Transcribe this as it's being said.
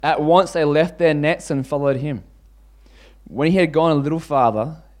At once they left their nets and followed him. When he had gone a little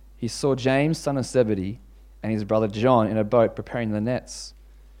farther, he saw James, son of Zebedee, and his brother John in a boat preparing the nets.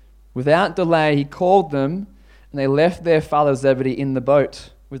 Without delay, he called them, and they left their father Zebedee in the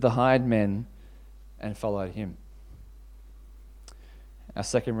boat with the hired men and followed him. Our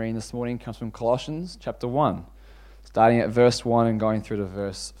second reading this morning comes from Colossians chapter 1, starting at verse 1 and going through to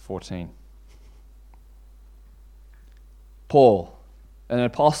verse 14. Paul, an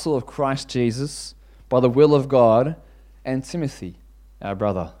apostle of Christ Jesus, by the will of God, and Timothy, our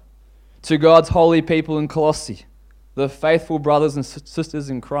brother, to God's holy people in Colossae, the faithful brothers and sisters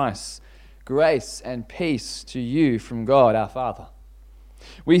in Christ, grace and peace to you from God our Father.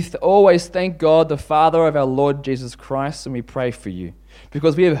 We always thank God, the Father of our Lord Jesus Christ, and we pray for you,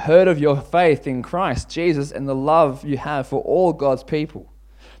 because we have heard of your faith in Christ Jesus and the love you have for all God's people,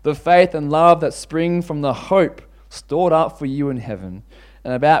 the faith and love that spring from the hope stored up for you in heaven,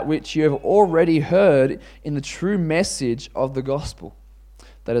 and about which you have already heard in the true message of the gospel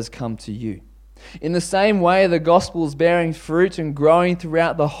that has come to you. In the same way, the gospel is bearing fruit and growing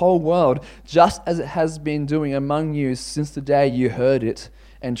throughout the whole world, just as it has been doing among you since the day you heard it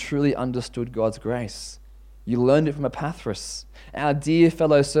and truly understood God's grace. You learned it from Epaphras, our dear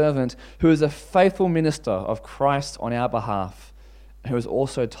fellow servant, who is a faithful minister of Christ on our behalf, and who has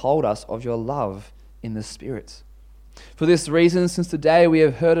also told us of your love in the Spirit. For this reason, since the day we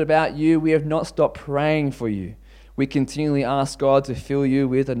have heard about you, we have not stopped praying for you. We continually ask God to fill you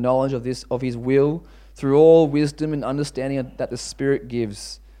with a knowledge of His will, through all wisdom and understanding that the Spirit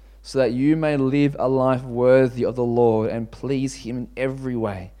gives, so that you may live a life worthy of the Lord and please Him in every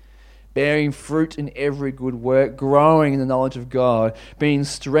way, bearing fruit in every good work, growing in the knowledge of God, being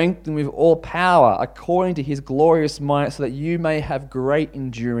strengthened with all power according to His glorious might, so that you may have great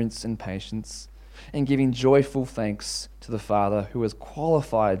endurance and patience, and giving joyful thanks to the Father who has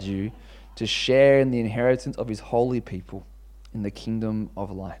qualified you to share in the inheritance of His holy people in the kingdom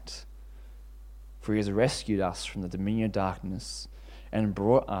of light. For He has rescued us from the dominion of darkness and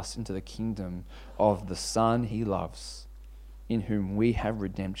brought us into the kingdom of the Son He loves, in whom we have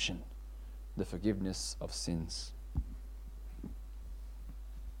redemption, the forgiveness of sins.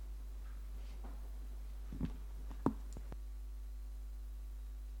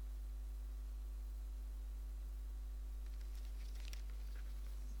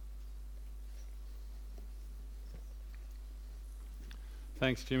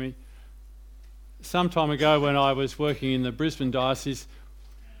 Thanks, Jimmy. Some time ago, when I was working in the Brisbane Diocese,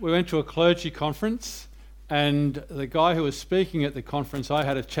 we went to a clergy conference, and the guy who was speaking at the conference, I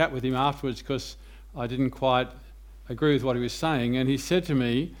had a chat with him afterwards because I didn't quite agree with what he was saying, and he said to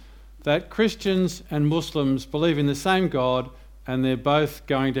me that Christians and Muslims believe in the same God and they're both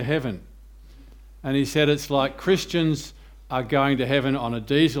going to heaven. And he said it's like Christians are going to heaven on a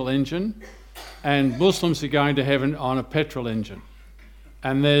diesel engine and Muslims are going to heaven on a petrol engine.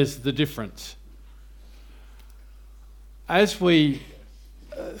 And there's the difference. As we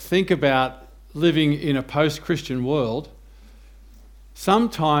think about living in a post-Christian world,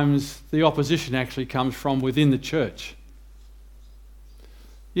 sometimes the opposition actually comes from within the church.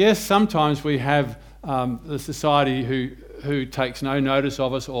 Yes, sometimes we have the society who takes no notice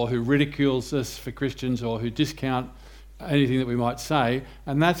of us, or who ridicules us for Christians, or who discount anything that we might say,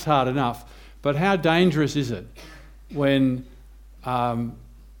 and that's hard enough. But how dangerous is it when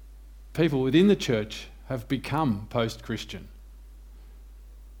people within the church have become post-Christian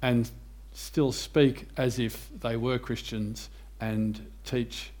and still speak as if they were Christians and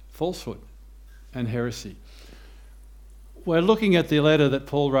teach falsehood and heresy? We're looking at the letter that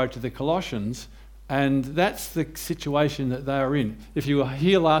Paul wrote to the Colossians, and that's the situation that they are in. If you were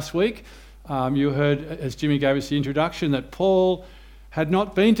here last week, you heard, as Jimmy gave us the introduction, that Paul had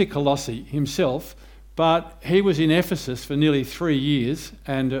not been to Colossae himself, but he was in Ephesus for nearly 3 years,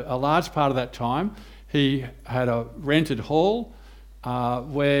 and a large part of that time he had a rented hall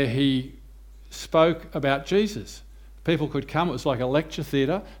where he spoke about Jesus. People could come, it was like a lecture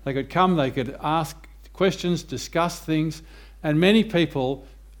theatre. They could come, they could ask questions, discuss things, and many people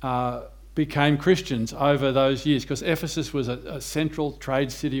became Christians over those years, because Ephesus was a central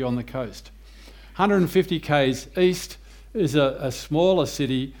trade city on the coast. 150 k's east is a smaller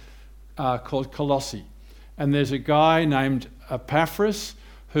city called Colossae. And there's a guy named Epaphras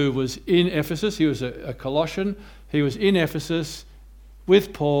who was in Ephesus. He was a Colossian. He was in Ephesus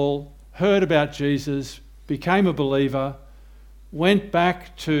with Paul, heard about Jesus, became a believer, went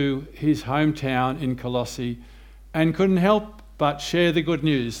back to his hometown in Colossae, and couldn't help but share the good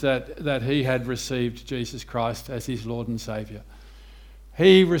news that he had received Jesus Christ as his Lord and Saviour.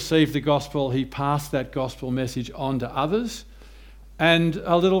 He received the gospel. He passed that gospel message on to others. and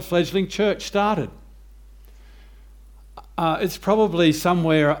a little fledgling church started. It's probably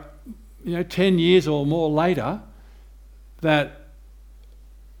somewhere, 10 years or more later that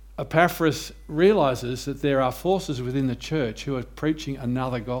Epaphras realises that there are forces within the church who are preaching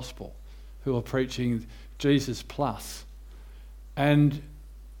another gospel, who are preaching Jesus plus. And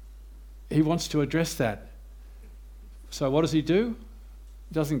he wants to address that. So what does he do?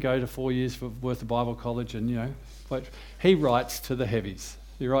 He doesn't go to 4 years worth of Bible college and, he writes to the heavies.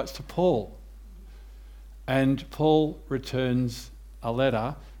 He writes to Paul. And Paul returns a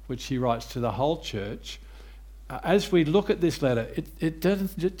letter which he writes to the whole church. As we look at this letter, it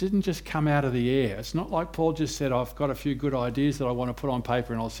didn't just come out of the air. It's not like Paul just said, I've got a few good ideas that I want to put on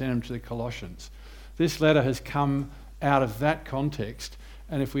paper and I'll send them to the Colossians. This letter has come out of that context.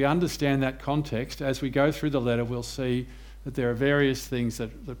 And if we understand that context, as we go through the letter, we'll see that there are various things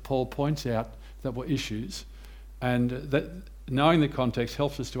that Paul points out that were issues. And that knowing the context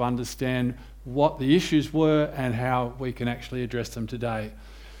helps us to understand what the issues were and how we can actually address them today.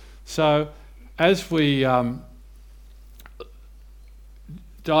 So as we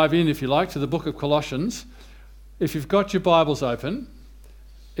dive in, if you like, to the book of Colossians, if you've got your Bibles open,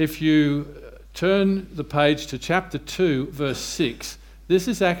 if you turn the page to chapter 2, verse 6, this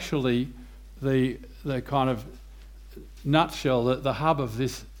is actually the kind of nutshell, the hub of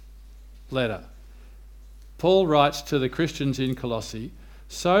this letter. Paul writes to the Christians in Colossae,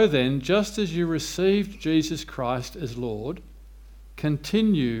 "So then, just as you received Jesus Christ as Lord,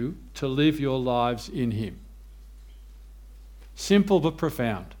 continue to live your lives in him." Simple but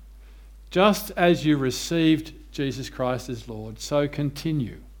profound. Just as you received Jesus Christ as Lord, so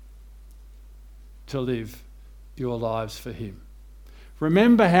continue to live your lives for him.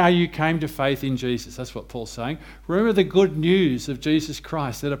 Remember how you came to faith in Jesus. That's what Paul's saying. Remember the good news of Jesus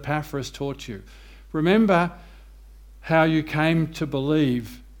Christ that Epaphras taught you. Remember how you came to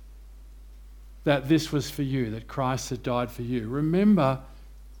believe that this was for you, that Christ had died for you. Remember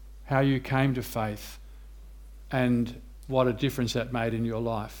how you came to faith and what a difference that made in your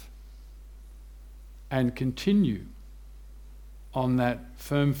life. And continue on that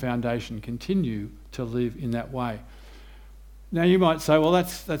firm foundation. Continue to live in that way. Now you might say, well,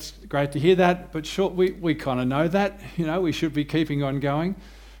 that's great to hear that, but sure, we kind of know that. We should be keeping on going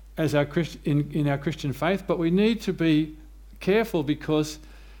as in our Christian faith, but we need to be careful because,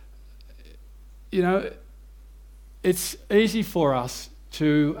 it's easy for us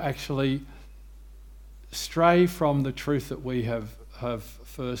to actually stray from the truth that we have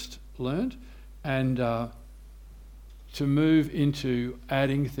first learned and to move into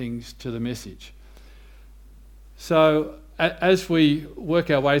adding things to the message. So as we work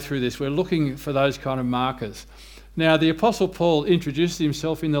our way through this, we're looking for those kind of markers. Now, the Apostle Paul introduces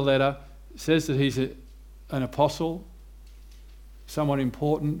himself in the letter, says that he's an apostle, someone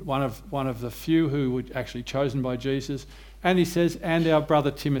important, one of the few who were actually chosen by Jesus, and he says, and our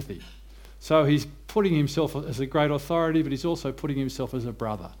brother Timothy. So he's putting himself as a great authority, but he's also putting himself as a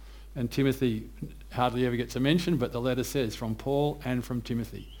brother. And Timothy hardly ever gets a mention, but the letter says from Paul and from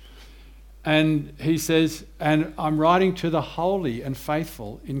Timothy. And he says, and I'm writing to the holy and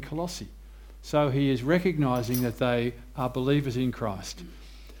faithful in Colossae. So he is recognising that they are believers in Christ.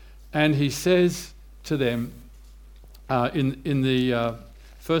 And he says to them in the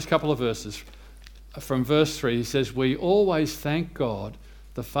first couple of verses, from verse 3, he says, "We always thank God,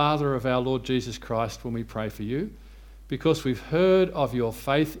 the Father of our Lord Jesus Christ, when we pray for you, because we've heard of your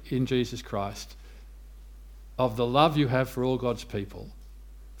faith in Jesus Christ, of the love you have for all God's people,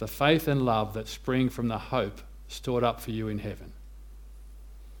 the faith and love that spring from the hope stored up for you in heaven."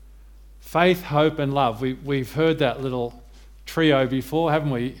 Faith, hope and love. We've heard that little trio before, haven't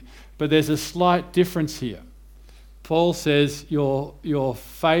we? But there's a slight difference here. Paul says your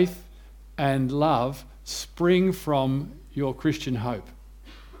faith and love spring from your Christian hope.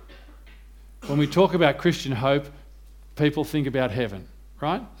 When we talk about Christian hope, people think about heaven,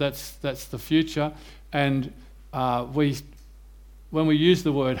 right? That's the future. And when we use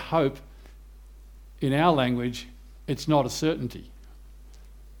the word hope in our language, it's not a certainty.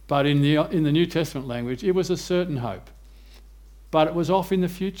 But in the New Testament language, it was a certain hope. But it was off in the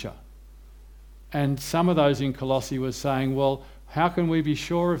future. And some of those in Colossae were saying, well, how can we be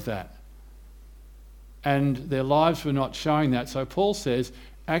sure of that? And their lives were not showing that. So Paul says,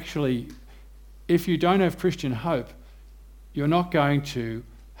 actually, if you don't have Christian hope, you're not going to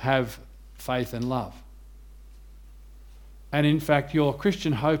have faith and love. And in fact, your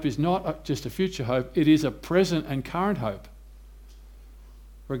Christian hope is not just a future hope, it is a present and current hope.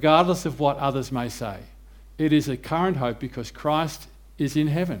 Regardless of what others may say. It is a current hope because Christ is in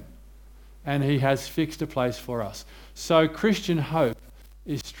heaven. and he has fixed a place for us. So Christian hope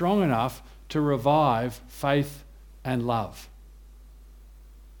is strong enough to revive faith and love.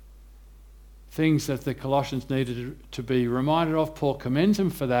 Things that the Colossians needed to be reminded of. Paul commends them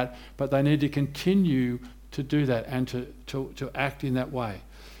for that, but they need to continue to do that and to act in that way.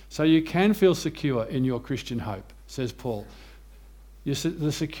 So you can feel secure in your Christian hope, says Paul.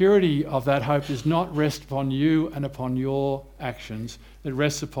 The security of that hope does not rest upon you and upon your actions. It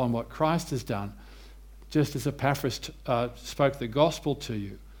rests upon what Christ has done. Just as Epaphras spoke the gospel to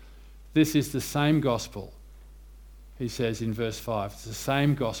you. This is the same gospel, he says in verse 5. It's the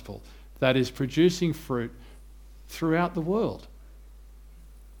same gospel that is producing fruit throughout the world.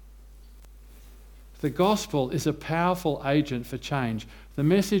 The gospel is a powerful agent for change. The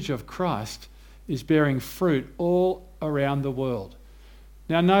message of Christ is bearing fruit all around the world.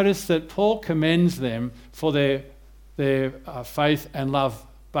 Now notice that Paul commends them for their faith and love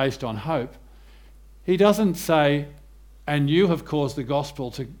based on hope. He doesn't say, and you have caused the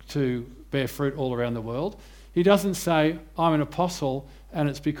gospel to bear fruit all around the world. He doesn't say, I'm an apostle and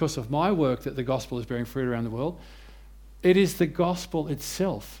it's because of my work that the gospel is bearing fruit around the world. It is the gospel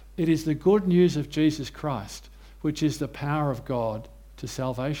itself. It is the good news of Jesus Christ, which is the power of God to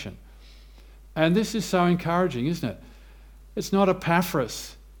salvation. And this is so encouraging, isn't it? It's not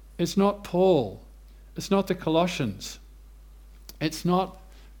Epaphras. It's not Paul. It's not the Colossians. It's not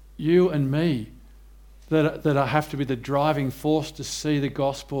you and me that have to be the driving force to see the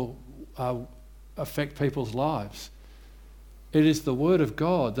gospel affect people's lives. It is the word of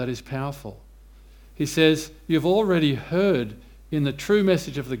God that is powerful. He says, you've already heard in the true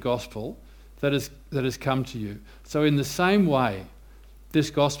message of the gospel that has come to you. So in the same way, this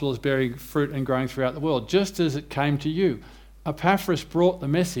gospel is bearing fruit and growing throughout the world, just as it came to you. Epaphras brought the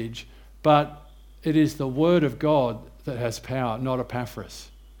message, but it is the word of God that has power, not Epaphras.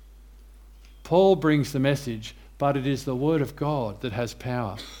 Paul brings the message, but it is the word of God that has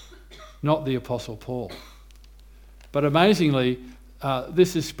power, not the Apostle Paul. But amazingly,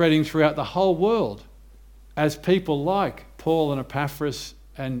 this is spreading throughout the whole world as people like Paul and Epaphras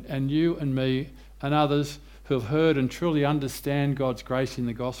and you and me and others who have heard and truly understand God's grace in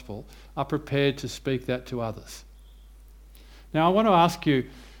the gospel are prepared to speak that to others. Now, I want to ask you,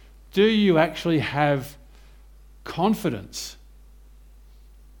 do you actually have confidence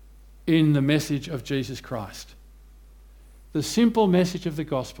in the message of Jesus Christ? The simple message of the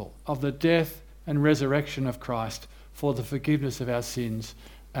gospel, of the death and resurrection of Christ for the forgiveness of our sins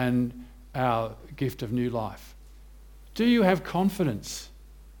and our gift of new life. Do you have confidence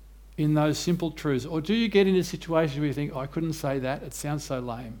in those simple truths? Or do you get into situations where you think, I couldn't say that, it sounds so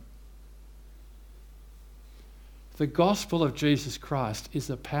lame? The gospel of Jesus Christ is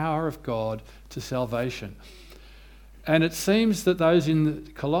the power of God to salvation. And it seems that those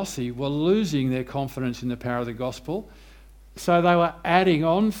in Colossae were losing their confidence in the power of the gospel, so they were adding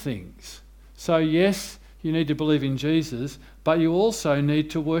on things. So yes, you need to believe in Jesus, but you also need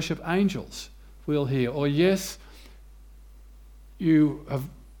to worship angels, we'll hear. Or yes, you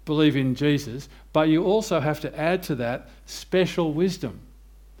believe in Jesus, but you also have to add to that special wisdom,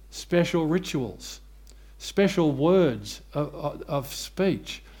 special rituals, special words of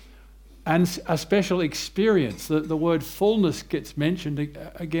speech, and a special experience. The word fullness gets mentioned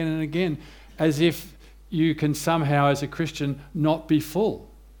again and again, as if you can somehow, as a Christian, not be full,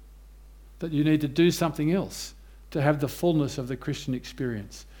 that you need to do something else to have the fullness of the Christian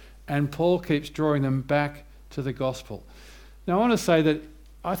experience. And Paul keeps drawing them back to the gospel. Now, I want to say that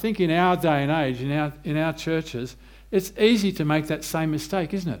I think in our day and age, in our churches, it's easy to make that same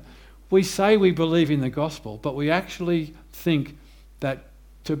mistake, isn't it? We say we believe in the gospel, but we actually think that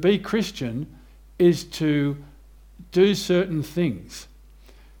to be Christian is to do certain things.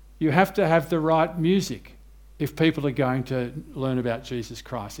 You have to have the right music if people are going to learn about Jesus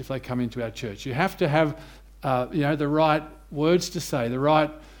Christ, if they come into our church. You have to have the right words to say, the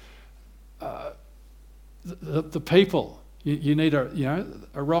right the people. You need a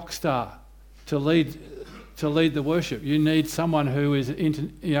rock star to lead the worship. You need someone who is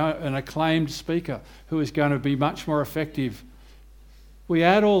an acclaimed speaker who is going to be much more effective. We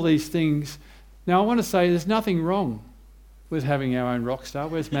add all these things. Now, I want to say there's nothing wrong with having our own rock star.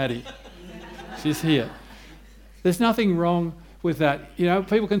 Where's Maddie? She's here. There's nothing wrong with that.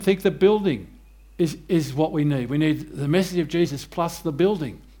 People can think the building is what we need. We need the message of Jesus plus the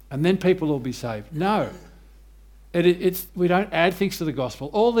building, and then people will be saved. No. We don't add things to the gospel.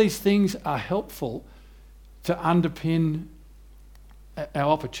 All these things are helpful to underpin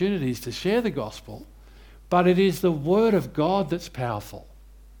our opportunities to share the gospel, but it is the word of God that's powerful.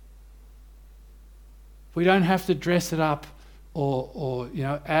 We don't have to dress it up or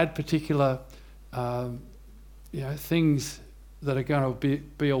add particular things that are going to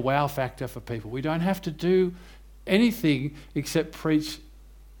be a wow factor for people. We don't have to do anything except preach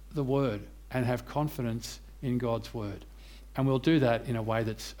the word and have confidence in God's word. And we'll do that in a way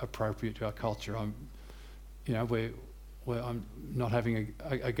that's appropriate to our culture. I'm not having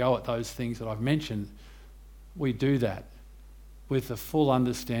a go at those things that I've mentioned. We do that with the full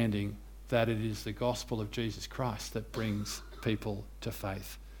understanding that it is the gospel of Jesus Christ that brings people to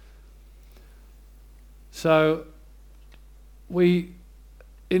faith. So we,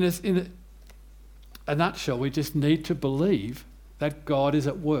 in a nutshell, we just need to believe that God is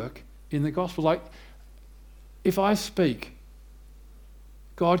at work in the gospel. Like, if I speak,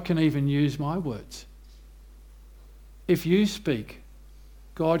 God can even use my words. If you speak,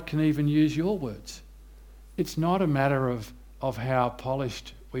 God can even use your words. It's not a matter of how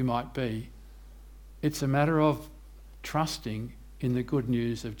polished we might be. It's a matter of trusting in the good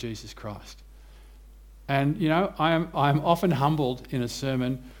news of Jesus Christ. And, I am often humbled in a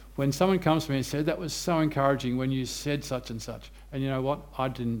sermon when someone comes to me and said, "That was so encouraging when you said such and such." And you know what? I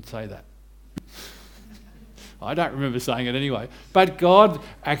didn't say that. I don't remember saying it anyway. But God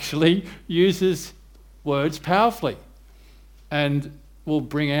actually uses words powerfully and will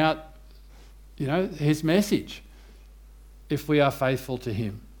bring out, his message if we are faithful to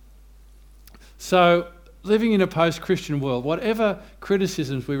him. So, living in a post-Christian world, whatever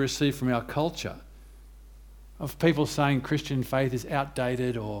criticisms we receive from our culture of people saying Christian faith is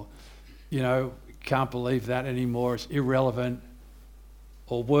outdated or, can't believe that anymore, it's irrelevant,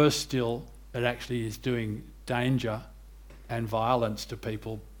 or worse still, it actually is doing danger and violence to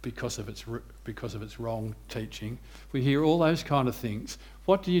people because of its wrong teaching. We hear all those kind of things.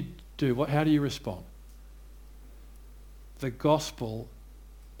 What do you do? How do you respond? The gospel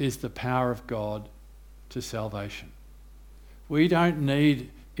is the power of God to salvation. We don't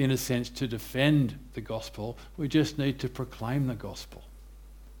need, in a sense, to defend the gospel. We just need to proclaim the gospel.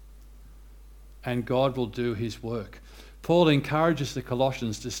 And God will do his work. Paul encourages the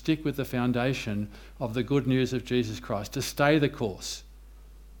Colossians to stick with the foundation of the good news of Jesus Christ, to stay the course.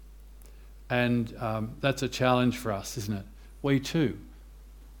 And that's a challenge for us, isn't it? We too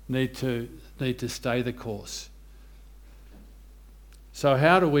need to stay the course. So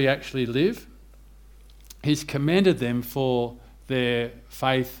how do we actually live? He's commended them for their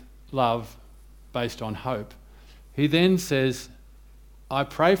faith, love, based on hope. He then says, I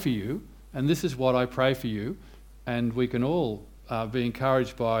pray for you, and this is what I pray for you, and we can all be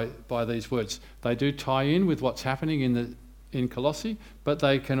encouraged by these words. They do tie in with what's happening in Colossae, but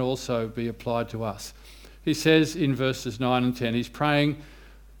they can also be applied to us. He says in verses 9 and 10, he's praying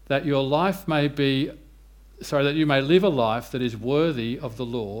that your life that you may live a life that is worthy of the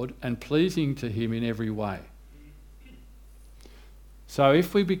Lord and pleasing to him in every way. So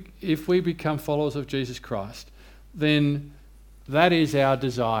if we become followers of Jesus Christ, then that is our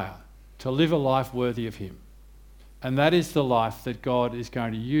desire, to live a life worthy of him. And that is the life that God is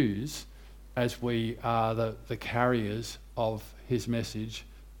going to use as we are the carriers of his message,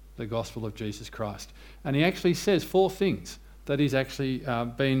 the gospel of Jesus Christ. And he actually says 4 things that he's actually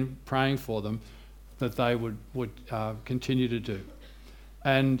been praying for them that they would continue to do.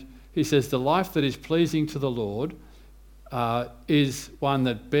 And he says the life that is pleasing to the Lord is one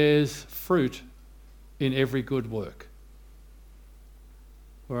that bears fruit in every good work.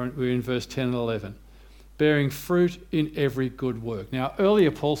 We're in verse 10 and 11. Bearing fruit in every good work. Now,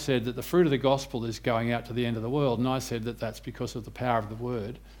 earlier Paul said that the fruit of the gospel is going out to the end of the world, and I said that that's because of the power of the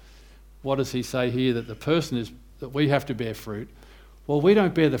word. What does he say here? That the person is, that we have to bear fruit. Well, we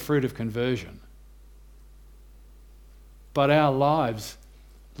don't bear the fruit of conversion. But our lives,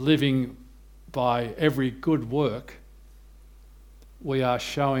 living by every good work, we are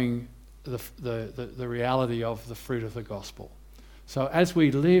showing the reality of the fruit of the gospel. So as we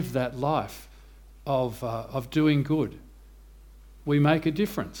live that life of doing good, we make a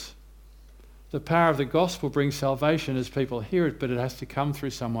difference. The power of the gospel brings salvation as people hear it, but it has to come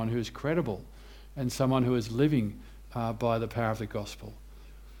through someone who is credible and someone who is living by the power of the gospel.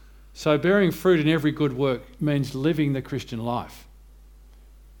 So bearing fruit in every good work means living the Christian life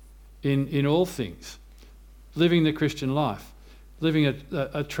in all things. Living the Christian life. Living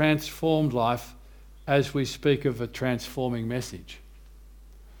a transformed life as we speak of a transforming message.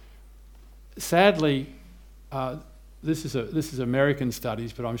 Sadly, this is American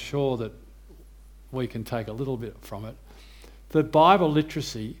studies, but I'm sure that we can take a little bit from it. The Bible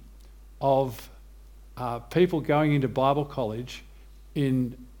literacy of people going into Bible college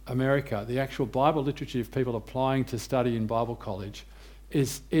in America, the actual Bible literacy of people applying to study in Bible college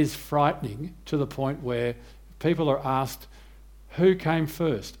is frightening, to the point where people are asked, who came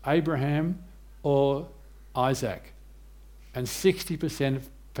first, Abraham or Isaac? And 60% of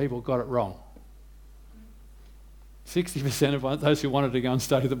people got it wrong. 60% of those who wanted to go and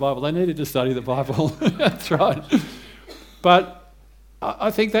study the Bible, they needed to study the Bible. That's right. But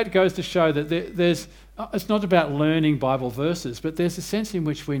I think that goes to show that it's not about learning Bible verses, but there's a sense in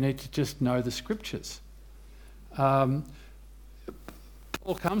which we need to just know the Scriptures. Paul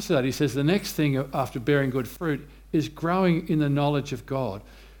comes to that. He says the next thing after bearing good fruit is growing in the knowledge of God.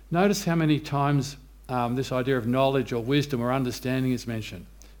 Notice how many times this idea of knowledge or wisdom or understanding is mentioned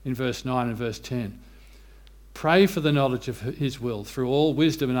in verse 9 and verse 10. Pray for the knowledge of his will through all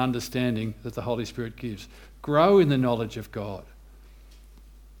wisdom and understanding that the Holy Spirit gives. Grow in the knowledge of God.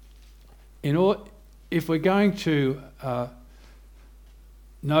 If we're going to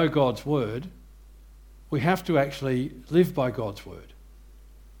know God's word, we have to actually live by God's word.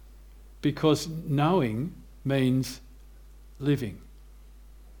 Because knowing means living.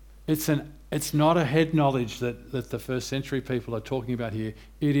 It's not a head knowledge that the first century people are talking about here.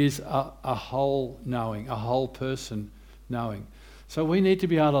 It is a whole knowing, a whole person knowing. So we need to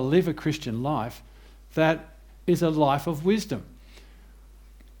be able to live a Christian life that is a life of wisdom.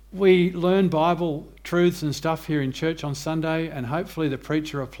 We learn Bible truths and stuff here in church on Sunday, and hopefully the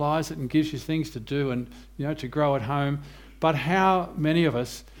preacher applies it and gives you things to do and to grow at home. But how many of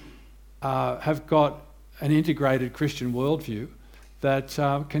us have got an integrated Christian worldview that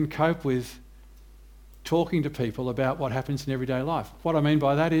can cope with talking to people about what happens in everyday life? What I mean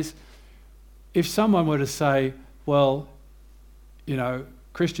by that is, if someone were to say, well,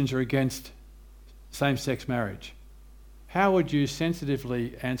 Christians are against same-sex marriage, how would you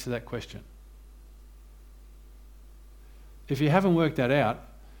sensitively answer that question? If you haven't worked that out,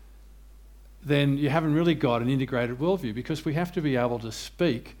 then you haven't really got an integrated worldview, because we have to be able to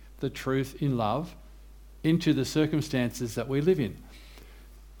speak the truth in love into the circumstances that we live in.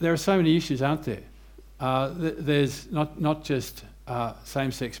 There are so many issues, aren't there? There's not just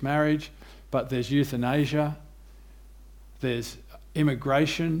same-sex marriage, but there's euthanasia, there's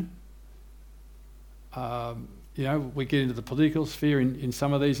immigration. We get into the political sphere in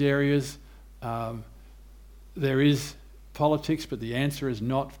some of these areas. There is politics, but the answer is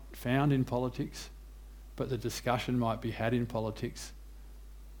not found in politics, but the discussion might be had in politics.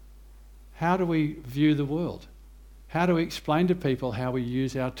 How do we view the world? How do we explain to people how we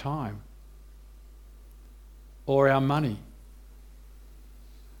use our time or our money?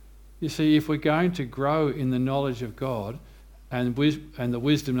 You see, if we're going to grow in the knowledge of God and the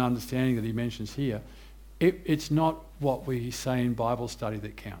wisdom and understanding that he mentions here, it's not what we say in Bible study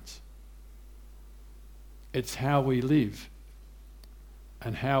that counts. It's how we live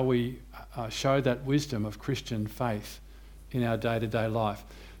and how we show that wisdom of Christian faith in our day-to-day life.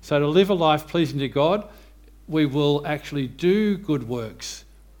 So to live a life pleasing to God, we will actually do good works.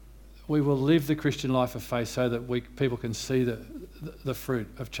 We will live the Christian life of faith so that people can see the fruit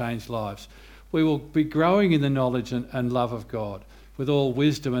of changed lives. We will be growing in the knowledge and love of God with all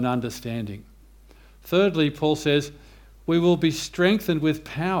wisdom and understanding. Thirdly, Paul says, we will be strengthened with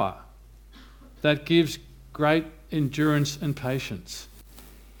power that gives great endurance and patience.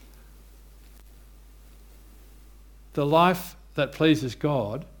 The life that pleases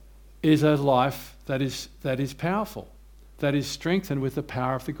God is a life that is powerful, that is strengthened with the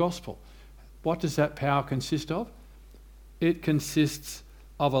power of the gospel. What does that power consist of? It consists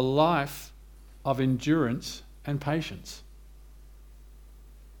of a life of endurance and patience.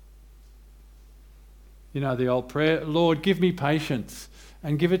 The old prayer, Lord, give me patience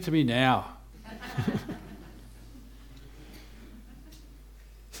and give it to me now.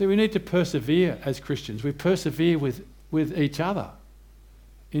 See, we need to persevere as Christians. We persevere with each other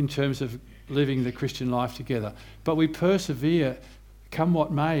in terms of living the Christian life together. But we persevere, come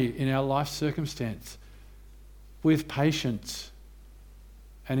what may, in our life circumstance with patience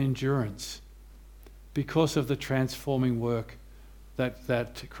and endurance because of the transforming work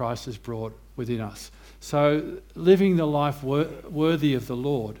that Christ has brought within us. So living the life worthy of the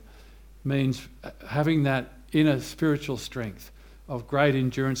Lord means having that inner spiritual strength of great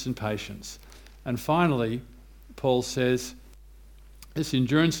endurance and patience. And finally, Paul says, this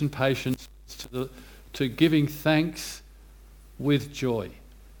endurance and patience to giving thanks with joy.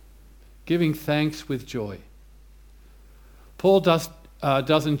 Giving thanks with joy. Paul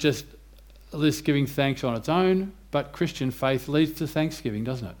doesn't just list giving thanks on its own, but Christian faith leads to thanksgiving,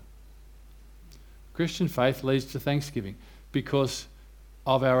 doesn't it? Christian faith leads to thanksgiving because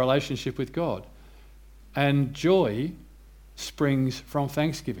of our relationship with God. And joy springs from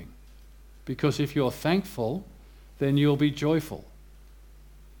thanksgiving. Because if you're thankful, then you'll be joyful.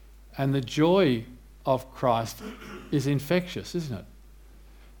 And the joy of Christ is infectious, isn't it?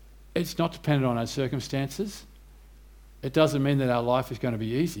 It's not dependent on our circumstances. It doesn't mean that our life is going to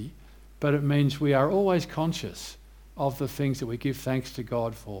be easy, but it means we are always conscious of the things that we give thanks to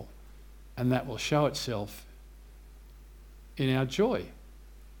God for, and that will show itself in our joy,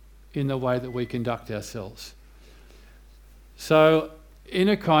 in the way that we conduct ourselves. So, in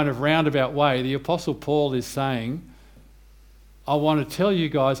a kind of roundabout way, the Apostle Paul is saying, I want to tell you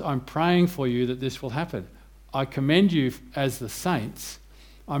guys, I'm praying for you that this will happen. I commend you as the saints.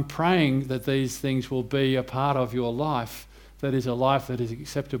 I'm praying that these things will be a part of your life that is a life that is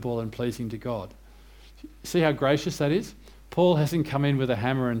acceptable and pleasing to God. See how gracious that is? Paul hasn't come in with a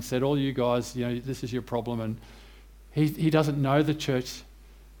hammer and said, all you guys, this is your problem. And he doesn't know the church.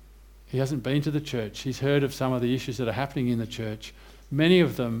 He hasn't been to the church. He's heard of some of the issues that are happening in the church. Many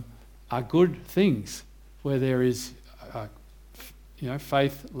of them are good things where there is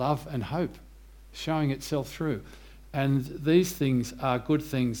faith, love and hope showing itself through. And these things are good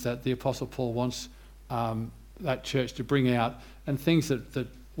things that the Apostle Paul wants that church to bring out, and things that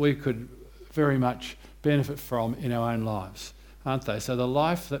we could very much benefit from in our own lives, aren't they? So the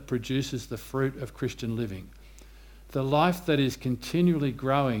life that produces the fruit of Christian living, the life that is continually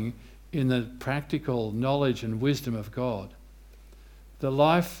growing in the practical knowledge and wisdom of God, the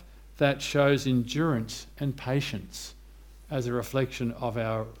life that shows endurance and patience as a reflection of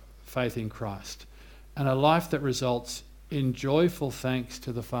our faith in Christ, and a life that results in joyful thanks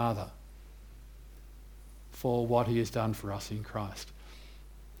to the Father for what he has done for us in Christ.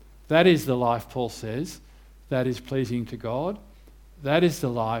 That is the life, Paul says, that is pleasing to God. That is the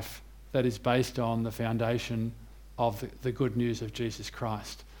life that is based on the foundation of the good news of Jesus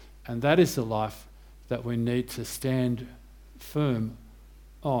Christ. And that is the life that we need to stand firm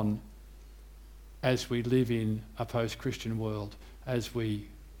on as we live in a post-Christian world, as we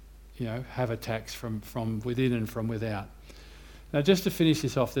have attacks from within and from without. Now, just to finish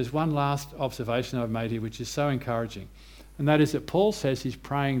this off, there's one last observation I've made here which is so encouraging, and that is that Paul says he's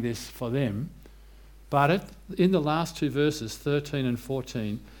praying this for them, but in the last two verses, 13 and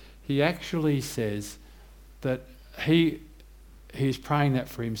 14, he actually says that he's praying that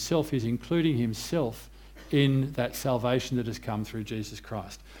for himself. He's including himself in that salvation that has come through Jesus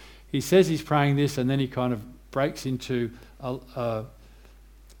Christ. He says he's praying this, and then he kind of breaks into a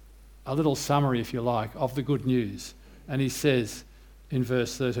little summary, if you like, of the good news. And he says in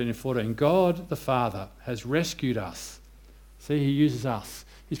verse 13 and 14, God the Father has rescued us. See, he uses us.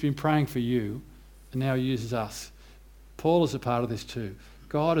 He's been praying for you, and now he uses us. Paul is a part of this too.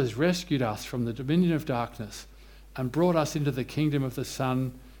 God has rescued us from the dominion of darkness and brought us into the kingdom of the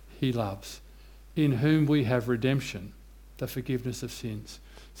Son he loves, in whom we have redemption, the forgiveness of sins.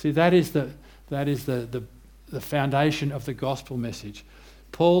 See, that is the foundation of the gospel message.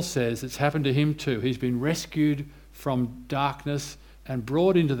 Paul says it's happened to him too. He's been rescued from darkness and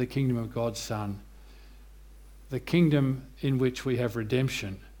brought into the kingdom of God's Son, the kingdom in which we have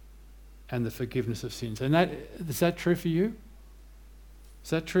redemption and the forgiveness of sins. And is that true for you?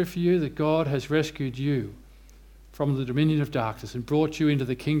 Is that true for you, that God has rescued you from the dominion of darkness and brought you into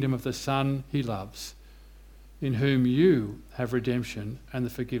the kingdom of the Son he loves, in whom you have redemption and the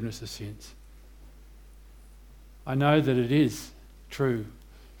forgiveness of sins? I know that it is true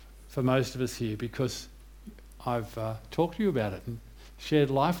for most of us here, because I've talked to you about it and shared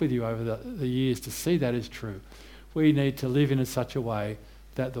life with you over the years to see that is true. We need to live in such a way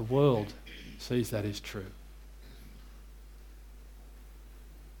that the world sees that is true.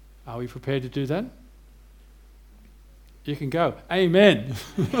 Are we prepared to do that? You can go. Amen.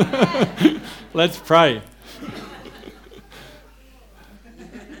 Let's pray.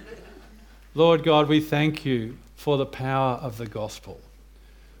 Lord God, we thank you for the power of the gospel.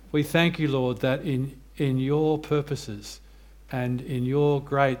 We thank you, Lord, that in your purposes and in your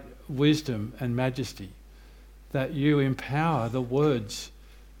great wisdom and majesty, that you empower the words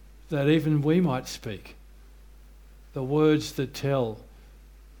that even we might speak, the words that tell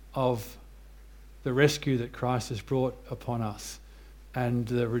of the rescue that Christ has brought upon us and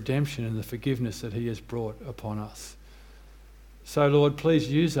the redemption and the forgiveness that he has brought upon us. So, Lord, please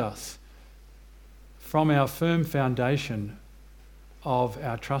use us from our firm foundation of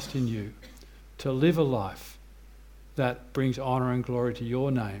our trust in you to live a life that brings honour and glory to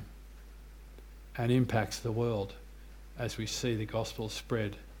your name and impacts the world as we see the gospel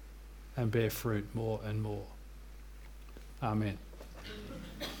spread and bear fruit more and more. Amen.